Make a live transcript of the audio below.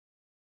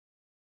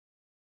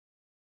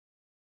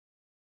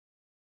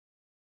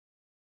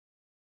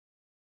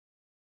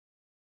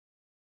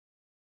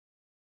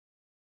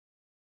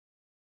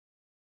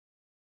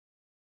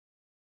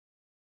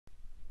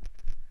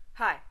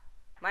Hi,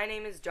 my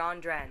name is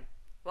John Dren.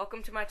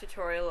 Welcome to my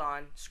tutorial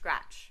on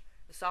Scratch,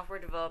 the software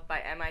developed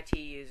by MIT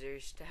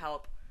users to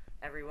help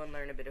everyone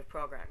learn a bit of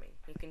programming.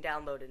 You can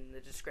download it in the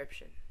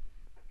description.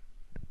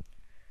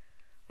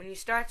 When you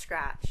start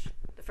Scratch,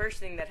 the first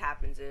thing that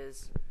happens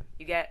is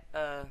you get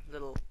a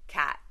little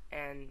cat,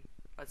 and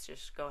let's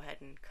just go ahead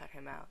and cut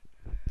him out.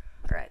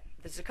 Alright,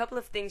 there's a couple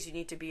of things you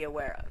need to be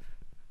aware of.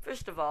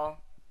 First of all,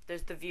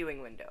 there's the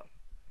viewing window.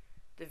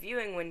 The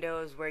viewing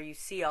window is where you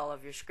see all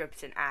of your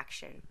scripts in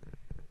action.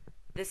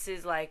 This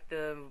is like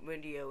the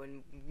window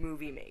in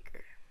Movie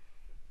Maker.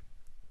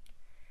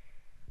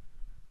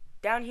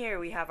 Down here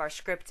we have our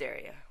scripts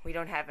area. We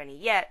don't have any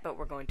yet, but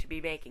we're going to be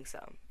making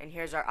some. And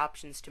here's our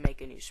options to make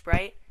a new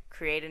sprite,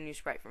 create a new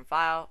sprite from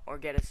file, or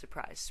get a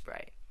surprise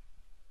sprite.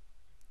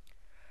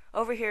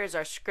 Over here is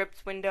our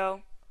scripts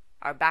window,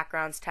 our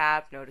backgrounds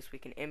tab, notice we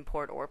can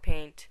import or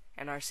paint,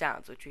 and our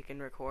sounds, which we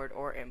can record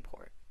or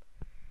import.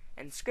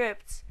 And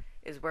scripts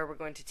is where we're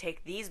going to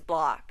take these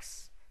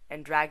blocks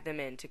and drag them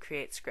in to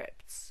create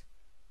scripts.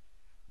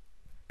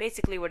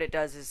 Basically what it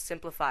does is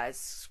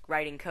simplifies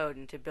writing code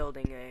into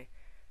building a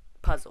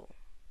puzzle.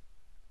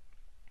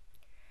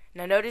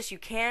 Now notice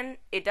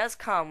it does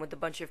come with a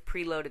bunch of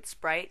preloaded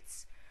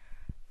sprites.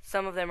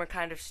 Some of them are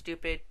kind of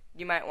stupid.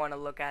 You might want to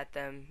look at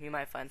them. You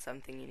might find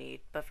something you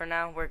need. But for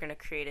now, we're going to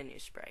create a new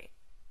sprite.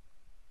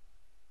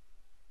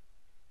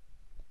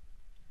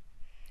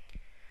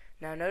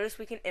 Now notice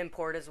we can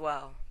import as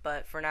well,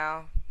 but for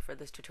now, for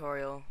this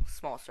tutorial,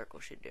 small circle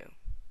should do.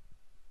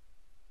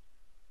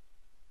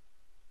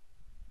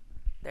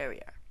 There we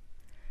are.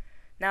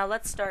 Now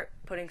let's start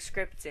putting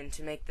scripts in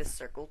to make this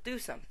circle do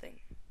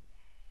something.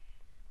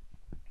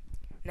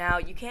 Now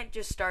you can't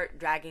just start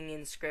dragging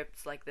in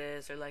scripts like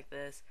this or like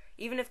this.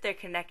 Even if they're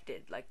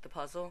connected, like the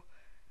puzzle,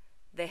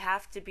 they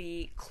have to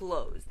be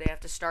closed. They have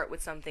to start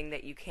with something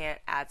that you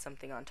can't add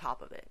something on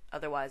top of it.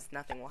 Otherwise,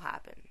 nothing will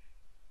happen.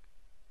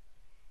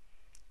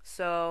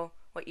 So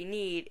what you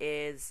need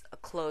is a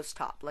closed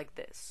top like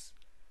this.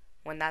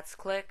 When that's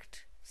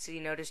clicked, see,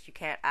 notice you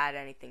can't add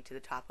anything to the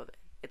top of it.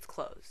 It's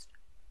closed.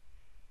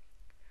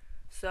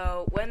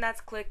 So when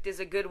that's clicked is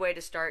a good way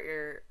to start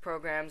your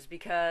programs,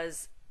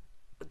 because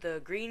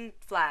the green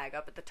flag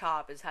up at the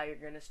top is how you're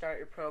going to start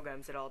your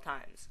programs at all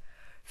times.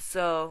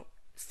 So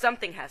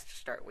something has to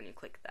start when you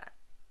click that,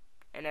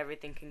 and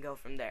everything can go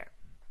from there.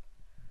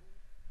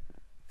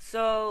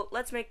 So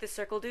let's make this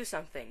circle do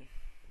something.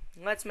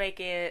 Let's make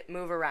it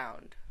move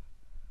around.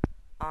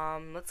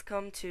 Let's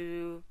come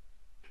to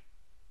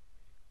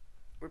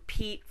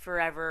repeat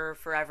forever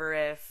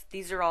if.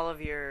 These are all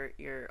of your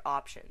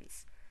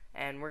options,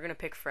 and we're going to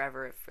pick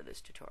forever if for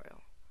this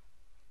tutorial.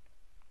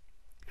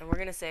 And we're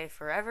going to say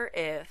forever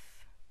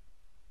if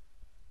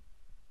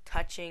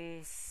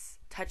touching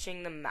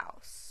the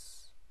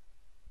mouse.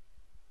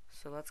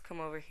 So let's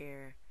come over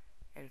here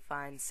and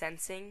find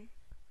sensing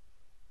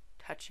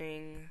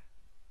touching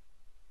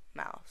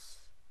mouse.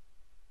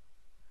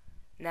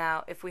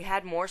 Now, if we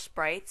had more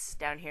sprites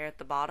down here at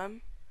the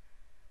bottom,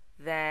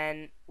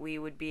 then we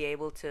would be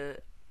able to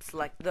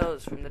select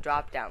those from the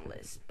drop-down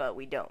list, but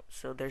we don't,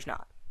 so there's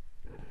not.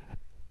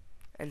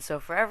 And so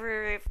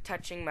forever if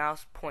touching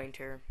mouse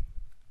pointer,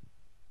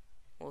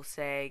 we'll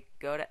say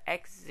go to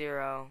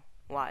x0,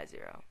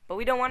 y0. But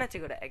we don't want it to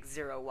go to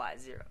x0,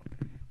 y0.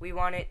 We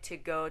want it to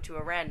go to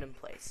a random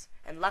place.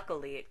 And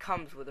luckily, it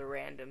comes with a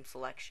random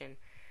selection.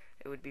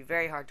 It would be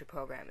very hard to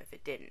program if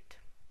it didn't.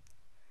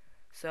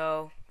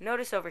 So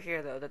notice over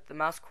here though that the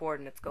mouse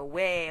coordinates go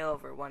way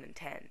over 1 and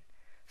 10.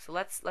 So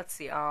let's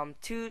see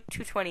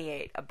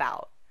 228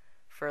 about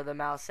for the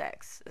mouse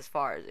X as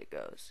far as it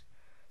goes.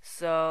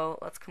 So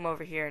let's come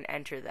over here and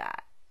enter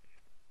that.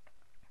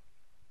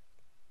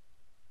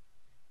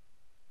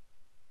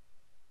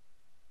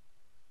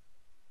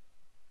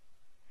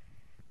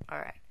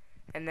 Alright,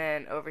 and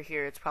then over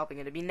here it's probably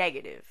going to be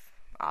negative,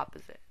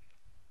 opposite.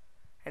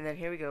 And then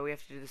here we go, we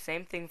have to do the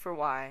same thing for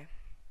Y.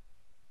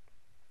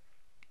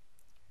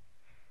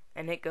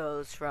 And it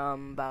goes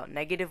from about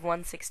negative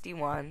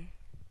 161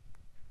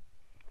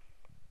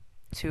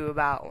 to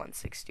about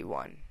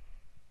 161.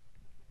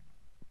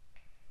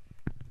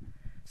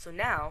 So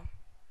now,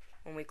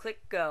 when we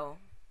click go,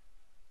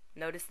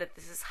 notice that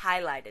this is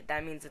highlighted.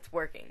 That means it's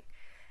working.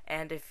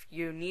 And if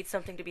you need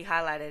something to be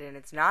highlighted and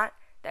it's not,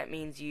 that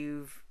means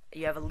you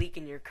have a leak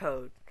in your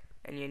code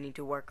and you need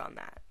to work on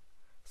that.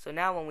 So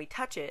now when we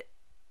touch it,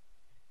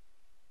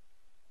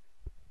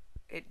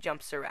 it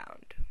jumps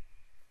around.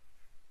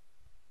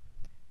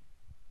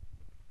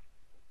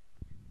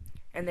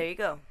 And there you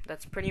go.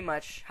 That's pretty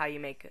much how you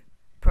make a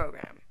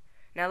program.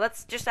 Now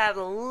let's just add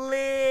a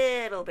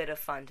little bit of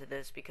fun to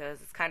this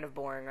because it's kind of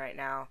boring right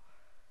now.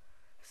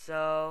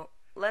 So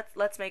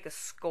let's make a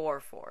score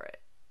for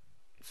it.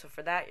 So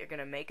for that, you're going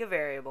to make a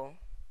variable,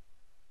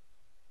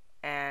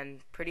 and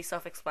pretty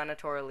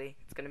self-explanatorily,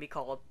 it's going to be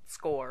called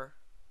score.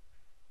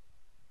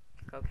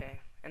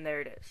 Okay, and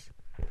there it is.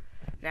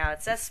 Now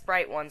it says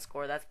sprite1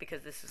 score. That's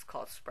because this is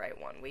called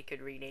sprite1. We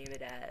could rename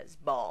it as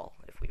ball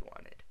if we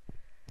wanted.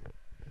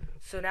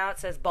 So now it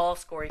says ball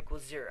score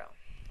equals 0.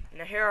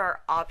 Now here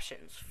are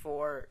options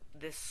for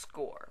this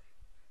score.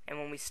 And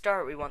when we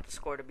start, we want the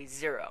score to be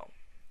 0.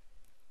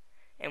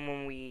 And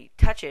when we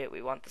touch it,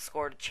 we want the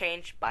score to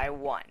change by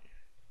 1.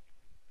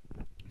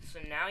 So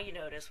now you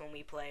notice when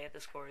we play it, the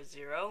score is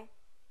 0,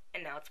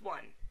 and now it's 1,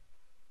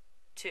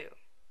 2,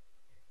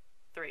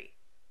 3,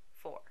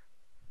 4.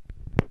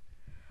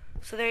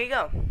 So there you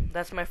go.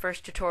 That's my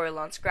first tutorial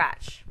on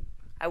Scratch.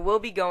 I will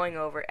be going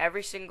over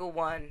every single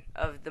one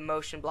of the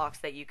motion blocks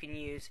that you can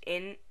use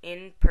in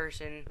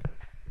person,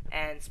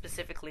 and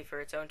specifically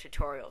for its own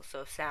tutorial.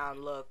 So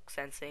sound, look,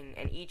 sensing,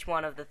 and each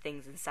one of the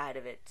things inside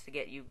of it to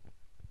get you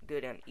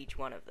good on each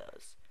one of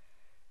those.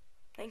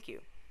 Thank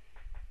you.